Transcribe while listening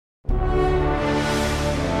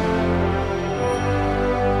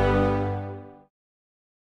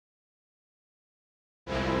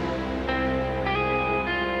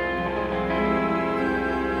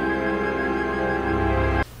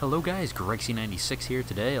Yo guys, Grexy96 here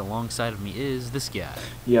today. Alongside of me is this guy.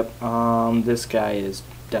 Yep, this guy is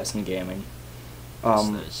Destin Gaming.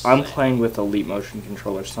 This I'm playing with a Leap Motion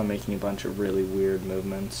controller, so I'm making a bunch of really weird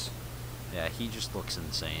movements. Yeah, he just looks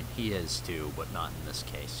insane. He is too, but not in this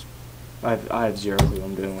case. I have zero clue what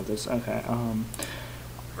I'm doing with this. Okay,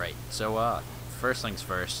 Right, so, first things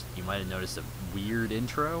first, you might have noticed a weird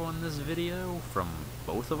intro on this video from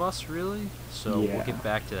both of us, really. So Yeah. we'll get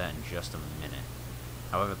back to that in just a minute.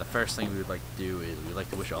 However, the first thing we would like to do is we'd like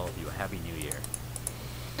to wish all of you a Happy New Year.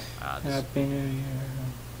 Happy New Year.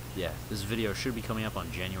 Yeah, this video should be coming up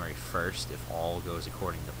on January 1st if all goes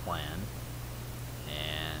according to plan.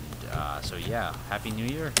 And, so yeah, Happy New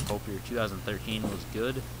Year. Hope your 2013 was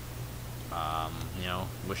good. You know,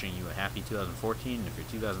 wishing you a happy 2014. If your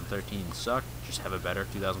 2013 sucked, just have a better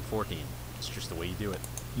 2014. It's just the way you do it.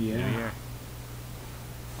 Yeah. New Year.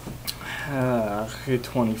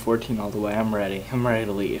 2014 all the way. I'm ready. I'm ready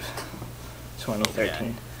to leave.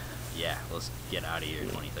 2013. Yeah, let's get out of here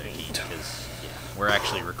 2013, because, yeah, we're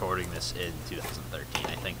actually recording this in 2013.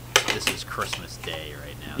 I think this is Christmas Day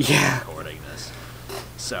right now. Yeah. We're recording this.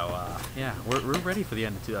 So, yeah, we're ready for the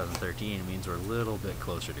end of 2013. It means we're a little bit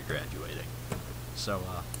closer to graduating. So,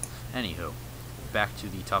 anywho, back to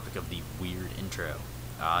the topic of the weird intro.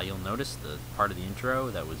 You'll notice the part of the intro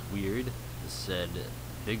that was weird said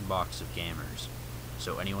Big Box of Gamers.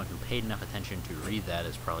 So anyone who paid enough attention to read that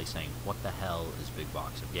is probably saying, what the hell is Big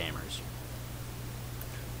Box of Gamers?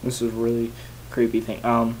 This is a really creepy thing.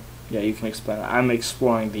 Yeah, you can explain it. I'm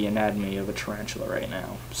exploring the anatomy of a tarantula right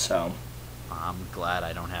now, so. I'm glad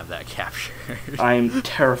I don't have that captured. I'm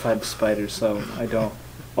terrified of spiders, so I don't.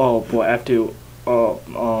 Oh boy, I have to. Oh,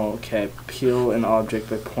 okay. Peel an object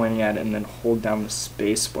by pointing at it and then hold down the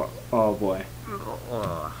space bar. Oh boy.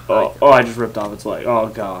 I just ripped off its leg. Oh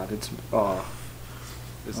god, it's.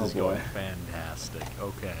 This Oh is boy. going fantastic.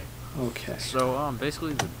 Okay. Okay. So,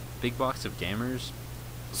 basically, the Big Box of Gamers,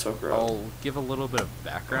 So gross. I'll give a little bit of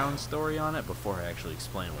background story on it before I actually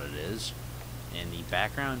explain what it is. And the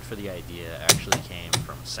background for the idea actually came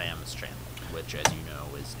from Sam's channel, which, as you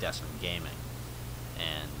know, is Destin Gaming.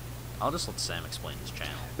 And I'll just let Sam explain his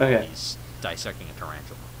channel. Okay. He's dissecting a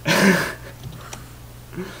tarantula.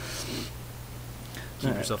 Keep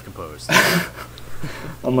Alright. yourself composed.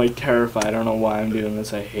 I'm like terrified. I don't know why I'm doing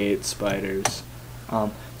this. I hate spiders.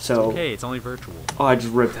 So. Okay, it's only virtual. Oh, I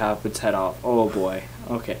just ripped half its head off. Oh boy.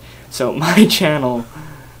 Okay. So my channel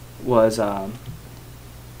was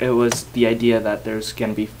it was the idea that there's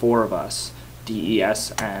gonna be 4 of us,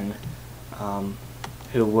 DESN,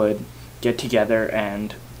 who would get together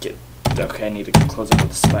and get. Okay, I need to close up with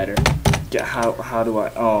the spider. How do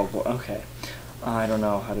I? Oh boy. Okay. I don't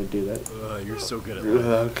know how to do that. You're so good at that.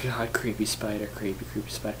 Oh god, creepy spider, creepy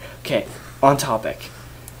spider. Okay, on topic.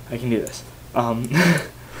 I can do this.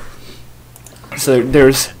 So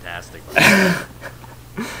there's Fantastic.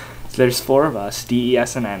 there's 4 of us,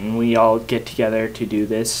 DESN, and we all get together to do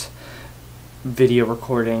this video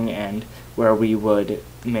recording, and where we would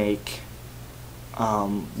make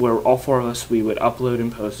where all 4 of us, we would upload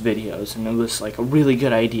and post videos, and it was like a really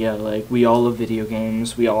good idea. Like, we all love video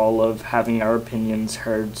games, we all love having our opinions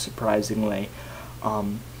heard, surprisingly. I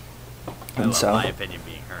And love so my opinion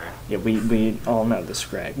being heard. yeah, we all know this,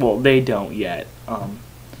 Greg. Well, they don't yet.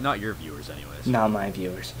 Not your viewers, anyways. Not my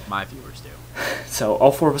viewers. My viewers do. So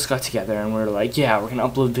all 4 of us got together and we were like, yeah, we're gonna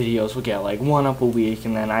upload videos. We'll get like 1 up a week,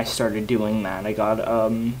 and then I started doing that. I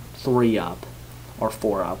got 3 up or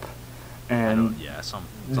 4 up, and Yeah, something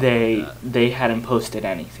they like that. they hadn't posted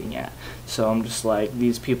anything yet. So I'm just like,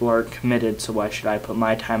 these people aren't committed, so why should I put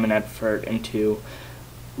my time and effort into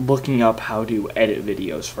looking up how to edit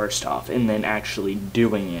videos first off, and then actually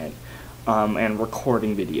doing it, and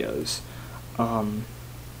recording videos.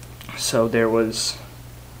 So there was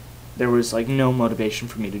like no motivation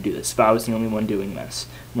for me to do this if I was the only one doing this,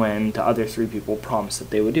 when the other 3 people promised that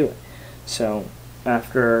they would do it. So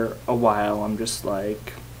after a while, I'm just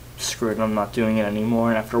like, screw it, I'm not doing it anymore.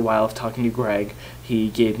 And after a while of talking to Greg, he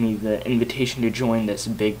gave me the invitation to join this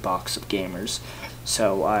Big Box of Gamers.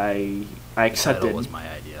 So I accepted. That was my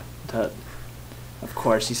idea. Of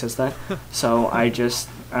course he says that. So I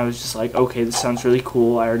was just like, okay, this sounds really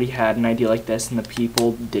cool. I already had an idea like this, and the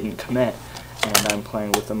people didn't commit. And I'm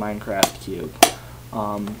playing with the Minecraft cube.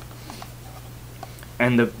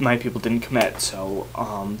 And my people didn't commit. So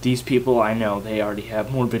these people, I know, they already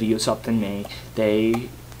have more videos up than me. They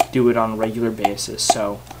do it on a regular basis.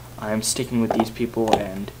 So I'm sticking with these people,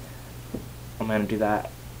 and I'm gonna do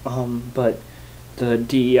that. But the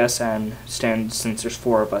DESN stands, since there's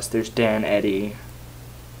 4 of us. There's Dan, Eddie,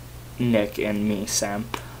 Nick, and me, Sam.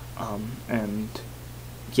 And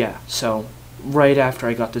yeah, so right after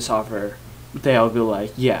I got this offer, they'll be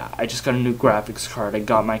like, yeah, I just got a new graphics card, I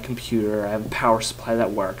got my computer, I have a power supply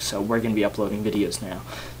that works, so we're going to be uploading videos now.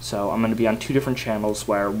 So I'm going to be on 2 different channels,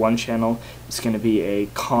 where one channel is going to be a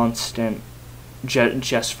constant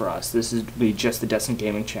just for us. This is be just the Destin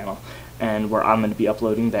Gaming channel, and where I'm going to be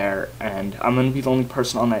uploading there, and I'm going to be the only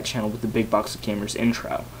person on that channel with the Big Box of Gamers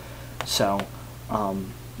intro. So,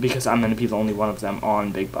 because I'm going to be the only one of them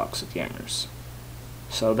on Big Box of Gamers.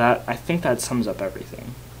 So that, I think that sums up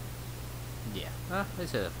everything. Yeah, I'd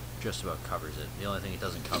say that just about covers it. The only thing it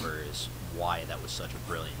doesn't cover is why that was such a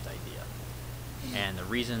brilliant idea. And the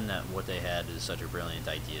reason that what they had is such a brilliant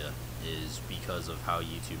idea is because of how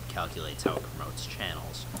YouTube calculates how it promotes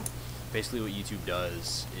channels. Basically what YouTube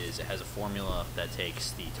does is it has a formula that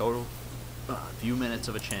takes the total view minutes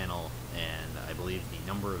of a channel and I believe the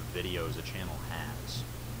number of videos a channel has.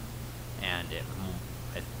 And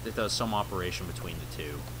it does some operation between the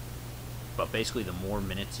two. But basically the more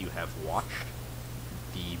minutes you have watched,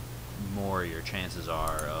 the more your chances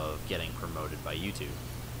are of getting promoted by YouTube.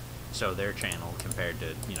 So their channel, compared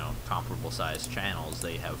to, you know, comparable sized channels,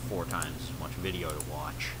 they have 4 times as much video to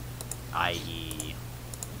watch, i.e.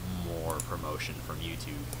 more promotion from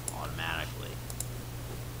YouTube automatically.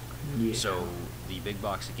 Yeah. So the Big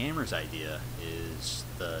Box of Gamers idea is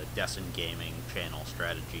the Destin Gaming channel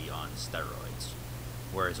strategy on steroids.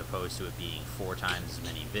 Whereas opposed to it being 4 times as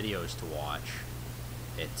many videos to watch,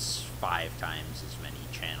 it's 5 times as many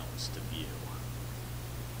channels to view.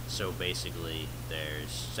 So basically, there's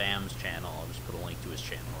Sam's channel. I'll just put a link to his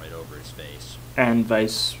channel right over his face. And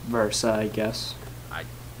vice versa, I guess.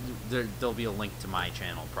 There'll be a link to my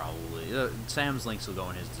channel probably. Sam's links will go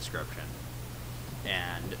in his description.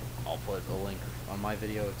 And I'll put a link on my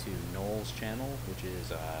video to Noel's channel, which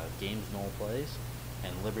is Games Noel Plays,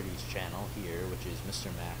 and Liberty's channel here, which is Mr.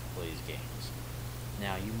 Mac Plays Games.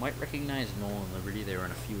 Now, you might recognize Noel and Liberty. They were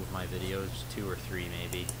in a few of my videos, 2 or 3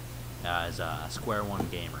 maybe, as Square One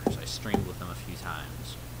Gamers. I streamed with them a few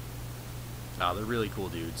times. They're really cool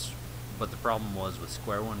dudes. But the problem was with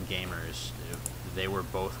Square One Gamers, they were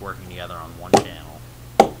both working together on one channel,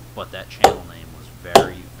 but that channel name was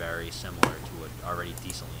very, very similar to an already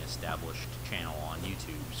decently established channel on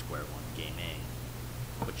YouTube, Square One Gaming,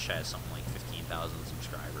 which has something like 15,000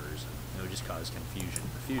 subscribers, and it would just cause confusion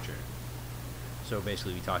in the future. So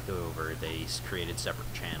basically we talked over, they created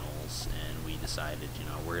separate channels, and we decided, you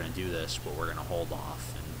know, we're going to do this, but we're going to hold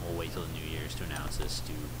off, and we'll wait till the New Year's to announce this,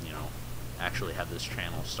 to, you know, actually have this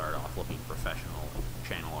channel start off looking professional,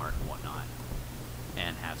 channel art and whatnot,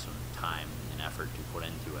 and have some time and effort to put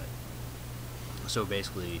into it. So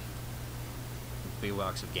basically, Big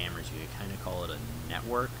Box of Gamers, you could kind of call it a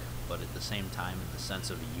network, but at the same time, in the sense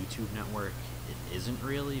of a YouTube network, it isn't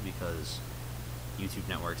really, because YouTube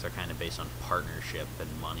networks are kind of based on partnership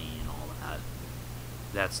and money and all that.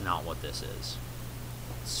 That's not what this is.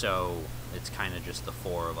 So it's kind of just the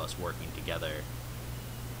 4 of us working together.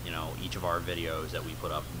 You know, each of our videos that we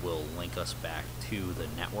put up will link us back to the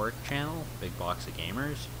network channel, Big Box of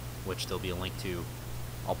Gamers, which there'll be a link to.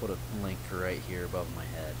 I'll put a link right here above my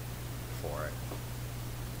head for it.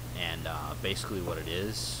 And basically what it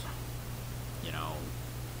is, you know,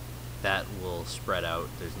 that will spread out.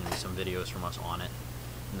 There's going to be some videos from us on it,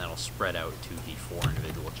 and that'll spread out to the 4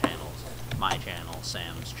 individual channels. My channel,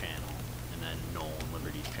 Sam's channel, and then Noel and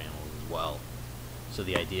Liberty's channels as well. So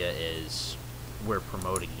the idea is we're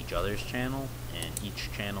promoting each other's channel, and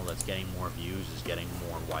each channel that's getting more views is getting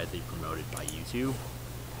more widely promoted by YouTube,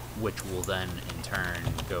 which will then in turn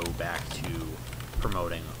go back to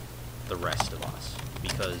promoting the rest of us.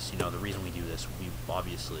 Because, you know, the reason we do this, we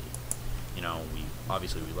obviously, you know, we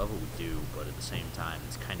love what we do, but at the same time,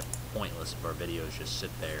 it's kind of pointless if our videos just sit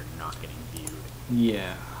there not getting viewed.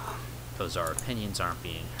 Yeah. Because our opinions aren't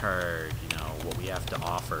being heard, you know, what we have to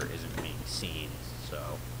offer isn't being seen,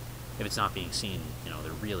 so if it's not being seen, you know,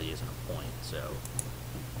 there really isn't a point. So,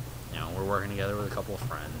 you know, we're working together with a couple of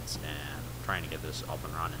friends and trying to get this up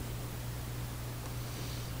and running.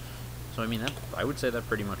 So, I mean, I would say that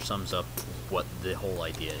pretty much sums up what the whole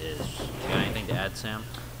idea is. You got anything to add, Sam?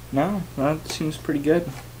 No, that seems pretty good.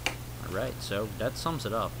 Alright, so that sums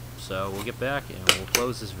it up. So we'll get back and we'll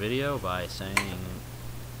close this video by saying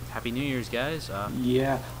Happy New Year's, guys.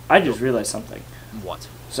 Yeah, I just realized something. What?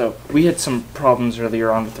 So, we had some problems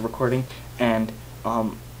earlier on with the recording, and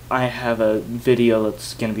I have a video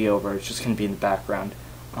that's going to be over. It's just going to be in the background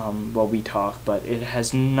while we talk, but it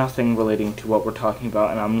has nothing relating to what we're talking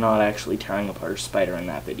about, and I'm not actually tearing apart a spider in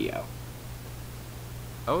that video.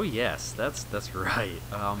 Oh yes, that's right.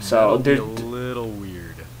 So that'll be a little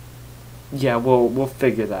weird. Yeah, we'll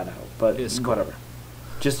figure that out, but It's cool. whatever.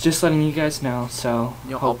 just letting you guys know. So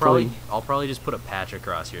You know, hopefully, I'll probably just put a patch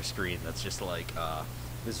across your screen that's just like,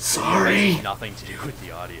 this Sorry. video has nothing to do with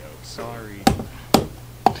the audio. Sorry.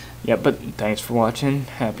 yeah. But thanks for watching.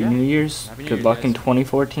 Happy Yeah. New Year's. Happy New Good Year's, luck in guys.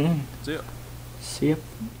 2014. See ya. See ya.